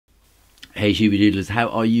Hey Shooby Doodlers, how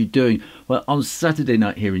are you doing? Well, on Saturday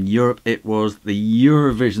night here in Europe, it was the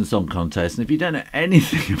Eurovision Song Contest. And if you don't know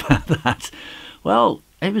anything about that, well,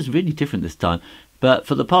 it was really different this time. But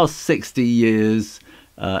for the past 60 years,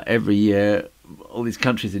 every year, all these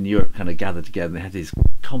countries in Europe kind of gather together. They have this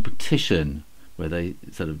competition where they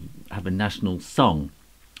sort of have a national song.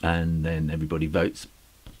 And then everybody votes.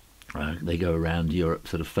 They go around Europe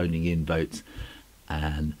sort of phoning in votes.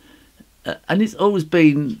 And it's always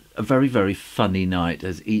been a very, very funny night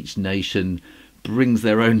as each nation brings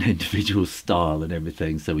their own individual style and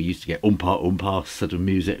everything. So we used to get umpa sort of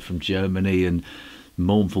music from Germany and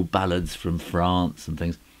mournful ballads from France and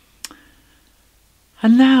things.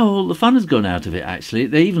 And now all the fun has gone out of it, actually.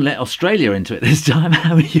 They even let Australia into it this time.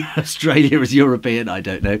 How Australia is European, I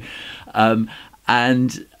don't know.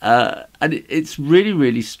 And it's really,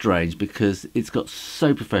 really strange because it's got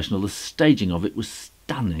so professional. The staging of it was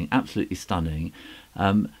stunning, absolutely stunning.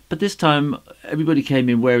 But this time everybody came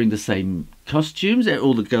in wearing the same costumes.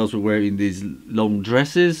 All the girls were wearing these long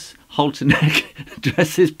dresses, halter neck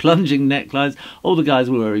dresses, plunging necklines. All the guys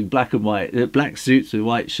were wearing black and white, black suits with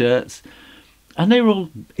white shirts, and they were all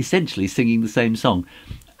essentially singing the same song.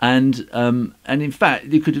 And in fact,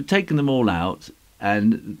 you could have taken them all out,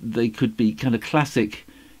 and they could be kind of classic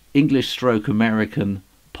English/American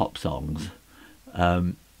pop songs.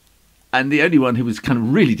 And the only one who was kind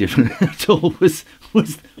of really different at all was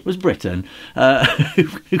Britain,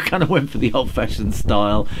 who kind of went for the old-fashioned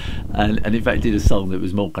style, and in fact did a song that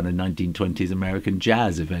was more kind of 1920s American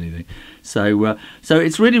jazz, if anything. So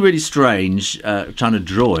it's really, really strange trying to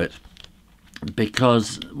draw it,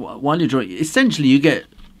 because while you're drawing, essentially you get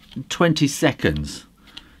 20 seconds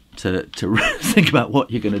to think about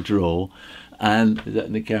what you're going to draw, and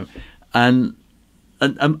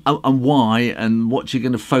why and what you're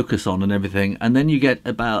going to focus on and everything, and then you get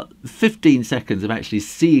about 15 seconds of actually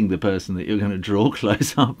seeing the person that you're going to draw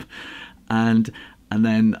close up, and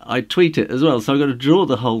then I tweet it as well. So I've got to draw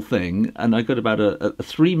the whole thing, and I've got about a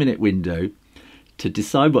 3-minute window to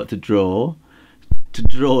decide what to draw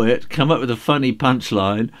it, come up with a funny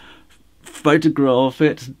punchline, photograph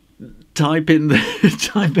it, type in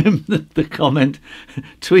the comment,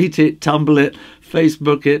 tweet it, tumble it,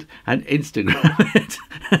 Facebook it, and Instagram it,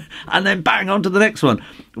 and then bang on to the next one.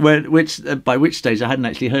 By which stage I hadn't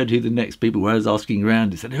actually heard who the next people were. I was asking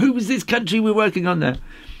around and said, "Who was this country we're working on now?"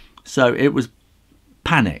 So it was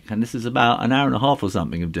panic, and this is about an hour and a half or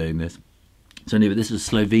something of doing this. So anyway, this was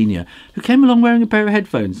Slovenia, who came along wearing a pair of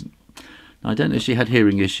headphones. I don't know if she had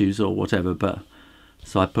hearing issues or whatever, but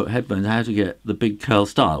so I put headphones, how to get the big curl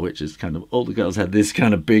style, which is kind of, all the girls had this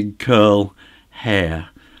kind of big curl hair.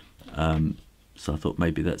 So I thought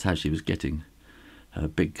maybe that's how she was getting her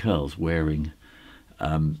big curls, wearing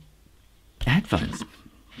headphones.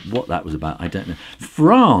 What that was about, I don't know.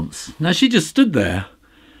 France. Now, she just stood there,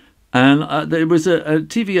 and there was a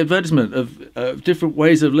TV advertisement of different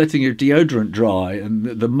ways of letting your deodorant dry, and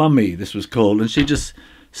the Mummy, this was called, and she just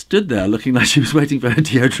stood there looking like she was waiting for her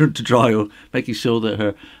deodorant to dry, or making sure that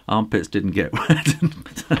her armpits didn't get wet.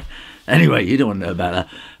 Anyway, you don't want to know about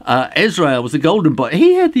that. Israel was the golden boy.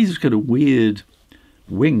 He had these kind of weird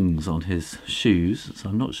wings on his shoes, so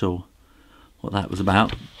I'm not sure what that was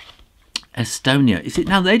about. Estonia. You see,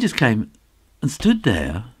 now they just came and stood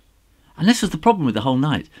there, and this was the problem with the whole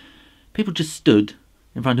night. People just stood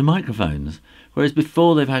in front of microphones, whereas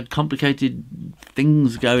before they've had complicated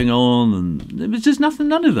things going on, and it was just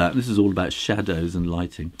none of that. This is all about shadows and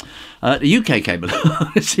lighting. The UK came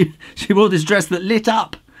along. she wore this dress that lit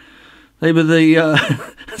up. They were the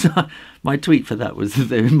my tweet for that was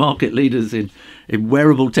the market leaders in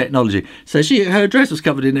wearable technology. So her dress was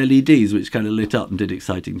covered in LEDs, which kind of lit up and did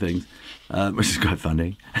exciting things, which is quite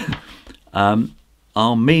funny.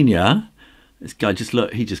 Armenia. This guy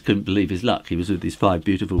he just couldn't believe his luck. He was with these 5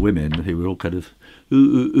 beautiful women who were all kind of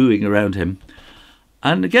oohing around him.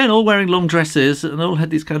 And again, all wearing long dresses, and all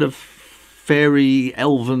had these kind of fairy,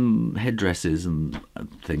 elven headdresses and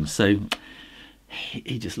things. So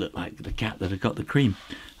he just looked like the cat that had got the cream.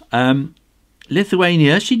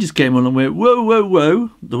 Lithuania, she just came on and went, whoa, whoa,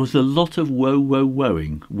 whoa. There was a lot of whoa, whoa,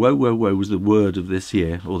 whoaing. Whoa, whoa, whoa was the word of this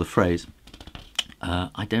year, or the phrase.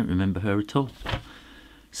 I don't remember her at all.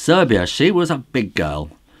 Serbia, she was a big girl,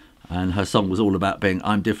 and her song was all about being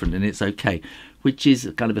I'm different and it's okay, which is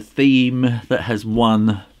kind of a theme that has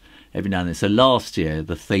won every now and then. So last year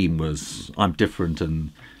the theme was I'm different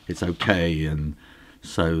and it's okay, and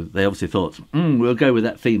so they obviously thought, we'll go with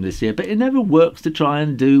that theme this year, but it never works to try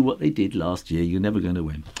and do what they did last year. You're never going to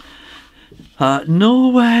win.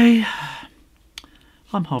 Norway.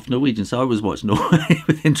 I'm half Norwegian, so I always watch Norway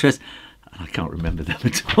with interest. I can't remember them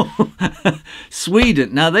at all.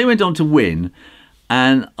 Sweden. Now, they went on to win,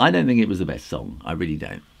 and I don't think it was the best song. I really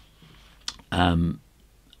don't.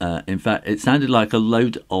 In fact, it sounded like a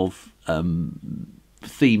load of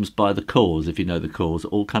themes by The Cause, if you know The Cause,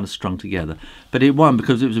 all kind of strung together. But it won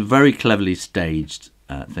because it was a very cleverly staged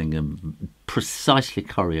thing and precisely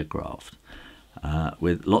choreographed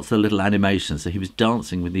with lots of little animations. So he was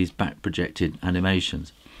dancing with these back-projected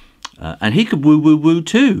animations. And he could woo-woo-woo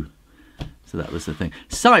too. So that was the thing.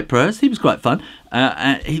 Cyprus, he was quite fun.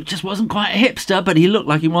 He just wasn't quite a hipster, but he looked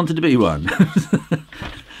like he wanted to be one.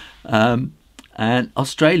 And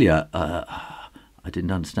Australia, I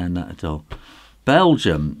didn't understand that at all.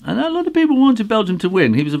 Belgium, and a lot of people wanted Belgium to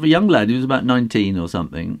win. He was a young lad, he was about 19 or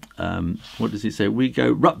something. What does he say? We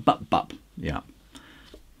go rup-bup-bup. Yeah.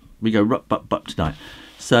 We go rup-bup-bup tonight.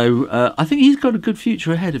 So I think he's got a good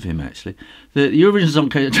future ahead of him, actually. The Eurovision Song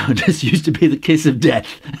Contest used to be the kiss of death.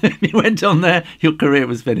 If you went on there, your career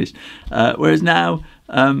was finished. Whereas now,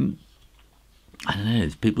 I don't know,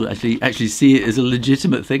 people actually see it as a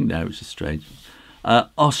legitimate thing now, which is strange.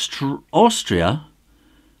 Austria,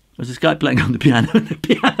 there's this guy playing on the piano, and the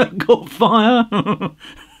piano caught fire.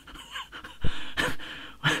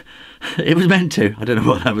 It was meant to. I don't know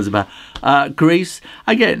what that was about. Greece,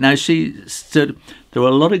 again, now she stood, there were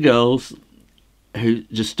a lot of girls who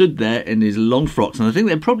just stood there in these long frocks, and I think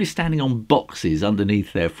they're probably standing on boxes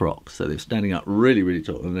underneath their frocks. So they're standing up really, really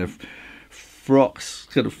tall, and their frocks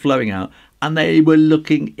kind of flowing out. And they were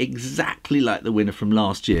looking exactly like the winner from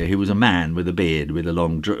last year, who was a man with a beard, with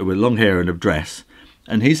long hair and a dress.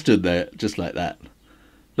 And he stood there just like that,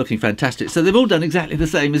 looking fantastic. So they've all done exactly the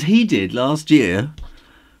same as he did last year,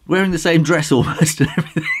 wearing the same dress almost and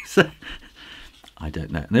everything. So I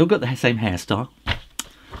don't know. And they all got the same hairstyle.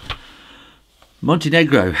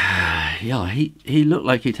 Montenegro, yeah, he looked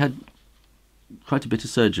like he'd had quite a bit of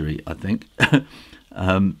surgery, I think.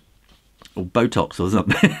 Or Botox or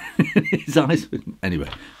something in his eyes. Anyway,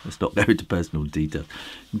 let's not go into personal details.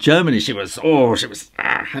 Germany, she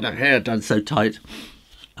had her hair done so tight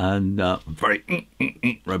and very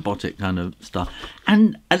robotic kind of stuff.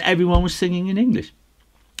 And everyone was singing in English.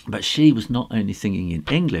 But she was not only singing in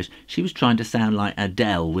English, she was trying to sound like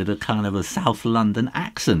Adele with a kind of a South London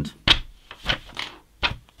accent.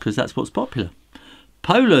 Because that's what's popular.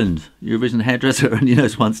 Poland, Eurovision hairdresser only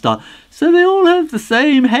knows one style. So they all have the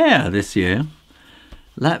same hair this year.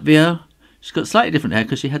 Latvia, she's got slightly different hair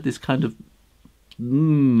because she had this kind of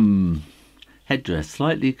headdress,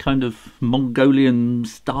 slightly kind of Mongolian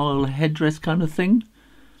style headdress kind of thing.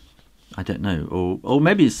 I don't know, or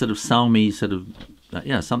maybe it's sort of Sami, sort of,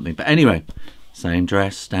 yeah, something. But anyway, same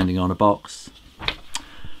dress, standing on a box.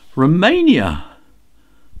 Romania.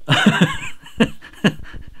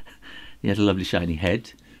 He had a lovely shiny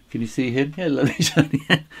head. Can you see him? He had a lovely shiny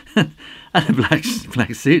head. And a black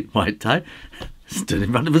suit, white tie. Stood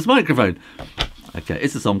in front of his microphone. Okay,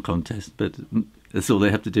 it's a song contest, but that's all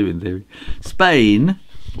they have to do in theory. Spain,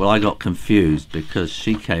 well, I got confused because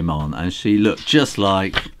she came on and she looked just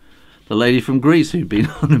like the lady from Greece who'd been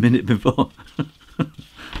on a minute before.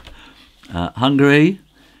 Hungary,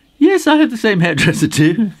 yes, I had the same hairdresser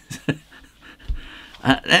too.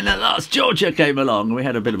 Then at last Georgia came along and we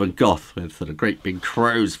had a bit of a goth with sort of great big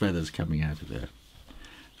crow's feathers coming out of her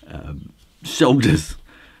shoulders.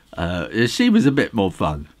 She was a bit more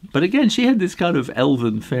fun. But again, she had this kind of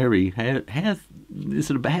elven fairy hair this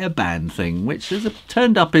sort of hairband thing, which has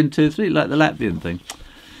turned up into like the Latvian thing.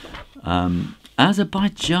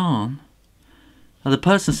 Azerbaijan, the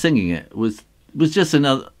person singing it was just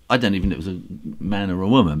another, I don't even know if it was a man or a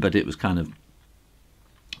woman, but it was kind of,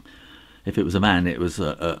 if it was a man, it was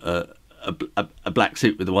a black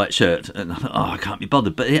suit with a white shirt. And I thought, I can't be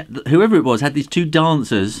bothered. But whoever it was had these two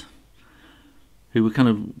dancers who were kind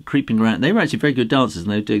of creeping around. They were actually very good dancers,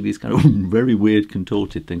 and they were doing these kind of very weird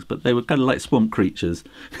contorted things. But they were kind of like swamp creatures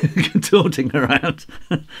contorting around.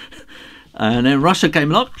 And then Russia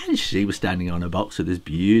came along, and she was standing on a box with this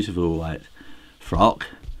beautiful white frock.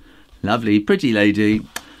 Lovely, pretty lady.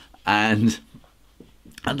 And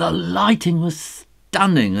the lighting was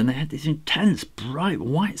stunning, and they had these intense bright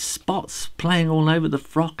white spots playing all over the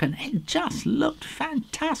frock, and it just looked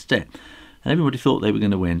fantastic. And everybody thought they were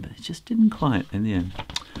going to win, but it just didn't quite in the end.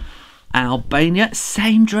 Albania,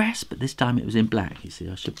 same dress, but this time it was in black. You see,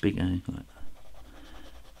 I should be going like that.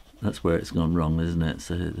 That's where it's gone wrong, isn't it?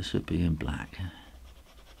 So this should be in black.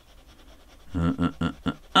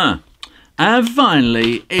 And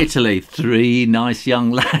finally, Italy. Three nice young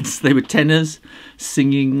lads. They were tenors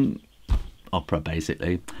singing opera,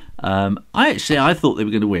 basically. I thought they were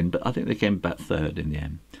going to win, but I think they came about third in the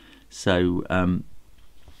end. So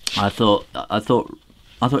I thought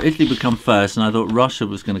thought Italy would come first, and I thought Russia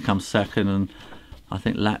was going to come second, and I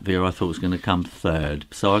think Latvia I thought was going to come third.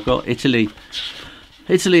 So I got Italy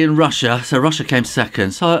and Russia. So Russia came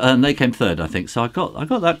second, and they came third, I think. So I got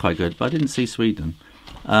that quite good, but I didn't see Sweden.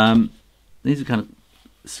 These are kind of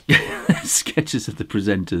sketches of the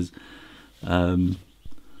presenters. I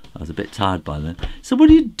was a bit tired by then. So what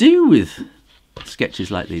do you do with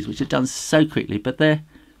sketches like these, which are done so quickly? But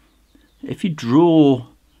if you draw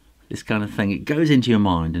this kind of thing, it goes into your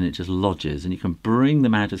mind and it just lodges, and you can bring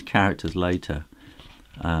them out as characters later.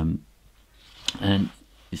 And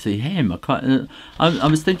you see him. I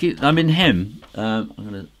was thinking. I'm in him. I'm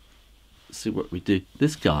going to see what we do.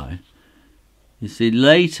 This guy. You see,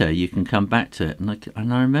 later you can come back to it, and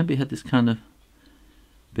I remember he had this kind of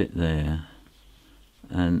bit there,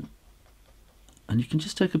 and you can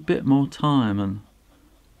just take a bit more time and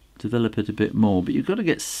develop it a bit more, but you've got to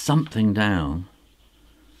get something down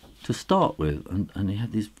to start with, and he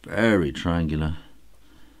had these very triangular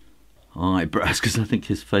eyebrows, because I think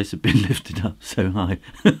his face had been lifted up so high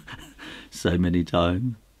so many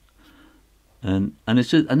times, and it's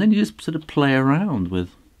just, and then you just sort of play around with,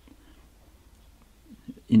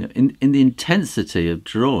 you know, in the intensity of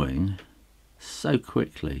drawing so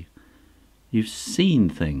quickly, you've seen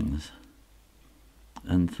things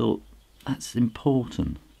and thought that's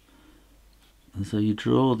important, and so you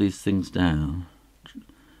draw these things down,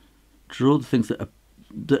 draw the things that are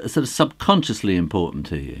sort of subconsciously important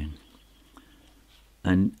to you,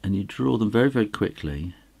 and you draw them very, very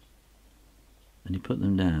quickly, and you put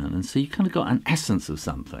them down, and so you kind of got an essence of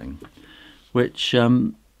something which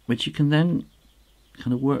you can then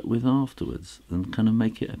kind of work with afterwards and kind of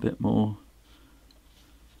make it a bit more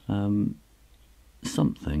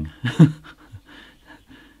something.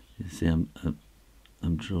 You see, I'm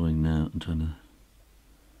drawing now. I'm trying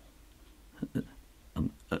to.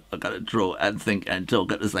 I've got to draw and think and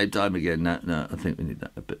talk at the same time again. No, I think we need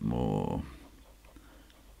that a bit more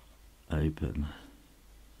open.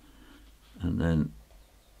 And then,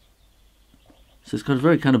 so it's got a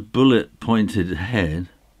very kind of bullet pointed head.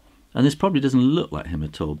 And this probably doesn't look like him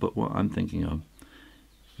at all, but what I'm thinking of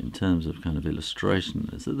in terms of kind of illustration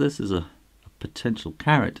is that this is a potential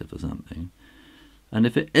character for something. And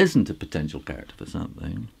if it isn't a potential character for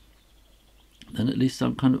something, then at least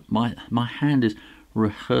I'm kind of, my hand is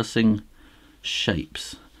rehearsing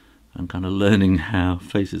shapes and kind of learning how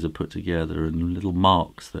faces are put together and little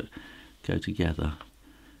marks that go together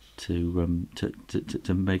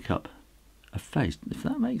to make up a face, if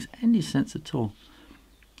that makes any sense at all.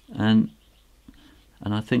 And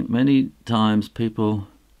I think many times people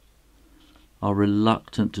are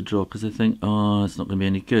reluctant to draw because they think, oh, it's not going to be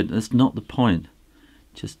any good. That's not the point.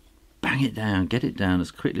 Just bang it down, get it down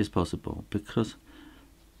as quickly as possible, because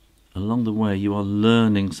along the way you are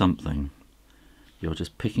learning something. You're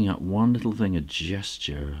just picking up one little thing, a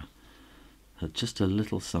gesture, just a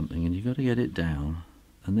little something, and you've got to get it down.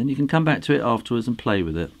 And then you can come back to it afterwards and play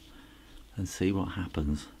with it and see what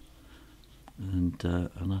happens. And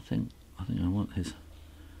I think I want his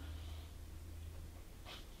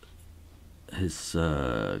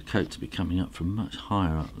coat to be coming up from much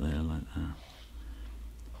higher up there, like that.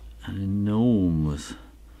 An enormous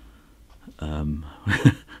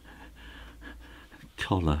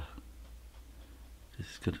collar.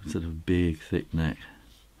 It's got a sort of big, thick neck.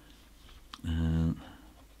 And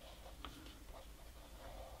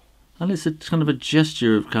it's a kind of a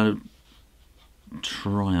gesture of kind of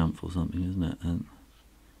triumph or something, isn't it? And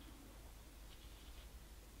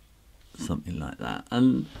something like that.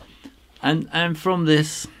 And from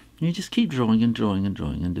this, you just keep drawing and drawing and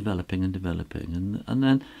drawing and developing, and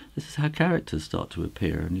then this is how characters start to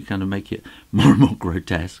appear, and you kind of make it more and more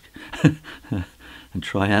grotesque, and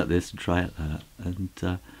try out this and try out that,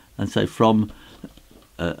 and so from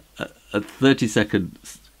a 30-second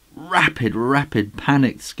rapid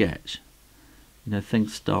panicked sketch, you know,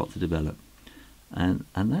 things start to develop, and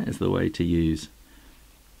that is the way to use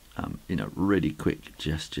really quick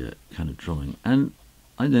gesture kind of drawing. And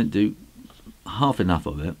I don't do half enough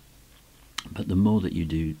of it, but the more that you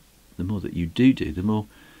do, the more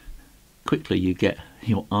quickly you get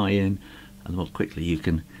your eye in, and the more quickly you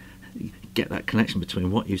can get that connection between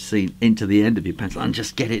what you've seen into the end of your pencil, and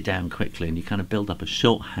just get it down quickly, and you kind of build up a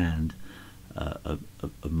shorthand of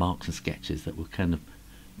marks and sketches that will kind of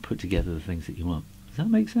put together the things that you want. Does that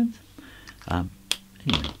make sense? Anyway,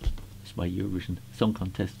 that's my Eurovision Song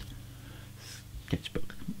Contest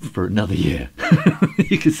sketchbook for another year.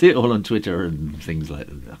 You can see it all on Twitter and things like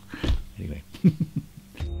that. Anyway.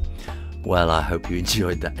 Well, I hope you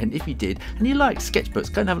enjoyed that. And if you did, and you like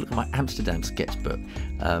sketchbooks, go and have a look at my Amsterdam sketchbook.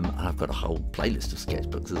 I've got a whole playlist of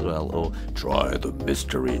sketchbooks as well. Or try the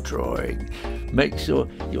mystery drawing. Make sure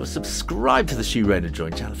you're subscribed to the Shoo Rayner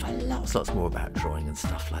drawing channel for lots more about drawing and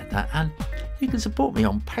stuff like that. And you can support me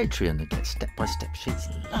on Patreon and get step-by-step sheets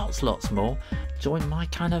and lots more. Join my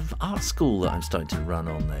kind of art school that I'm starting to run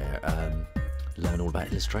on there. Learn all about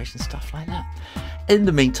illustration, stuff like that. In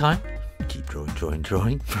the meantime, keep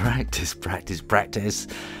drawing. Practice.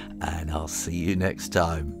 And I'll see you next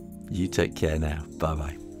time. You take care now.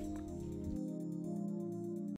 Bye-bye.